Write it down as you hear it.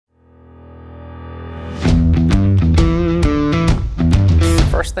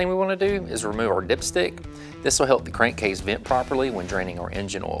first thing we want to do is remove our dipstick. This will help the crankcase vent properly when draining our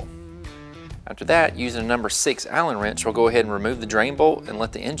engine oil. After that, using a number 6 Allen wrench, we'll go ahead and remove the drain bolt and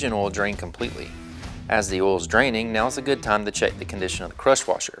let the engine oil drain completely. As the oil is draining, now is a good time to check the condition of the crush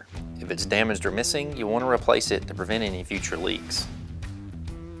washer. If it's damaged or missing, you'll want to replace it to prevent any future leaks.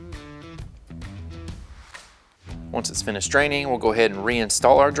 Once it's finished draining, we'll go ahead and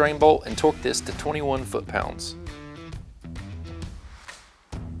reinstall our drain bolt and torque this to 21 foot-pounds.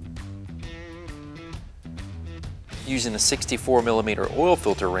 Using a 64mm oil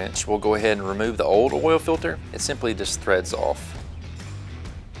filter wrench, we'll go ahead and remove the old oil filter. It simply just threads off.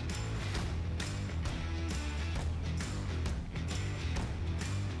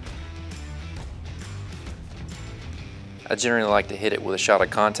 I generally like to hit it with a shot of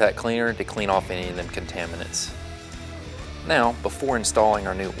contact cleaner to clean off any of them contaminants. Now, before installing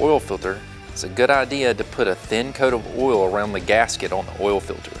our new oil filter, it's a good idea to put a thin coat of oil around the gasket on the oil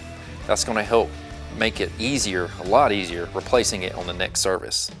filter. That's going to help make it easier, a lot easier, replacing it on the next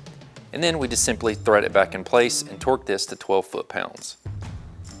service. And then we just simply thread it back in place and torque this to 12 foot-pounds.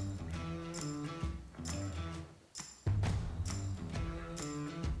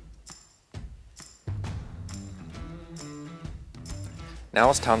 Now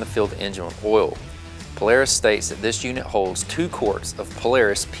it's time to fill the engine with oil. Polaris states that this unit holds 2 quarts of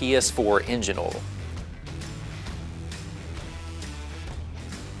Polaris PS-4 engine oil.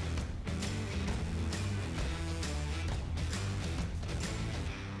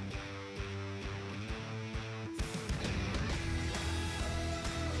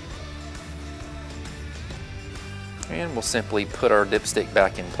 And we'll simply put our dipstick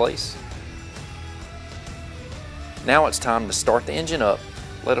back in place. Now it's time to start the engine up,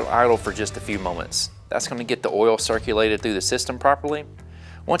 let it idle for just a few moments. That's going to get the oil circulated through the system properly.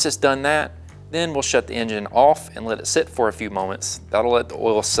 Once it's done that, then we'll shut the engine off and let it sit for a few moments. That'll let the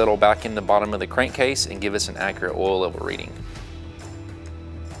oil settle back in the bottom of the crankcase and give us an accurate oil level reading.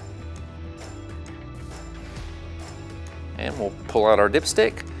 And we'll pull out our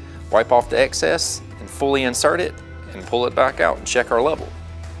dipstick, wipe off the excess, and fully insert it, and pull it back out and check our level.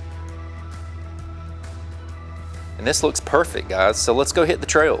 And this looks perfect, guys, so let's go hit the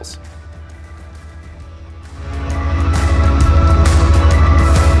trails.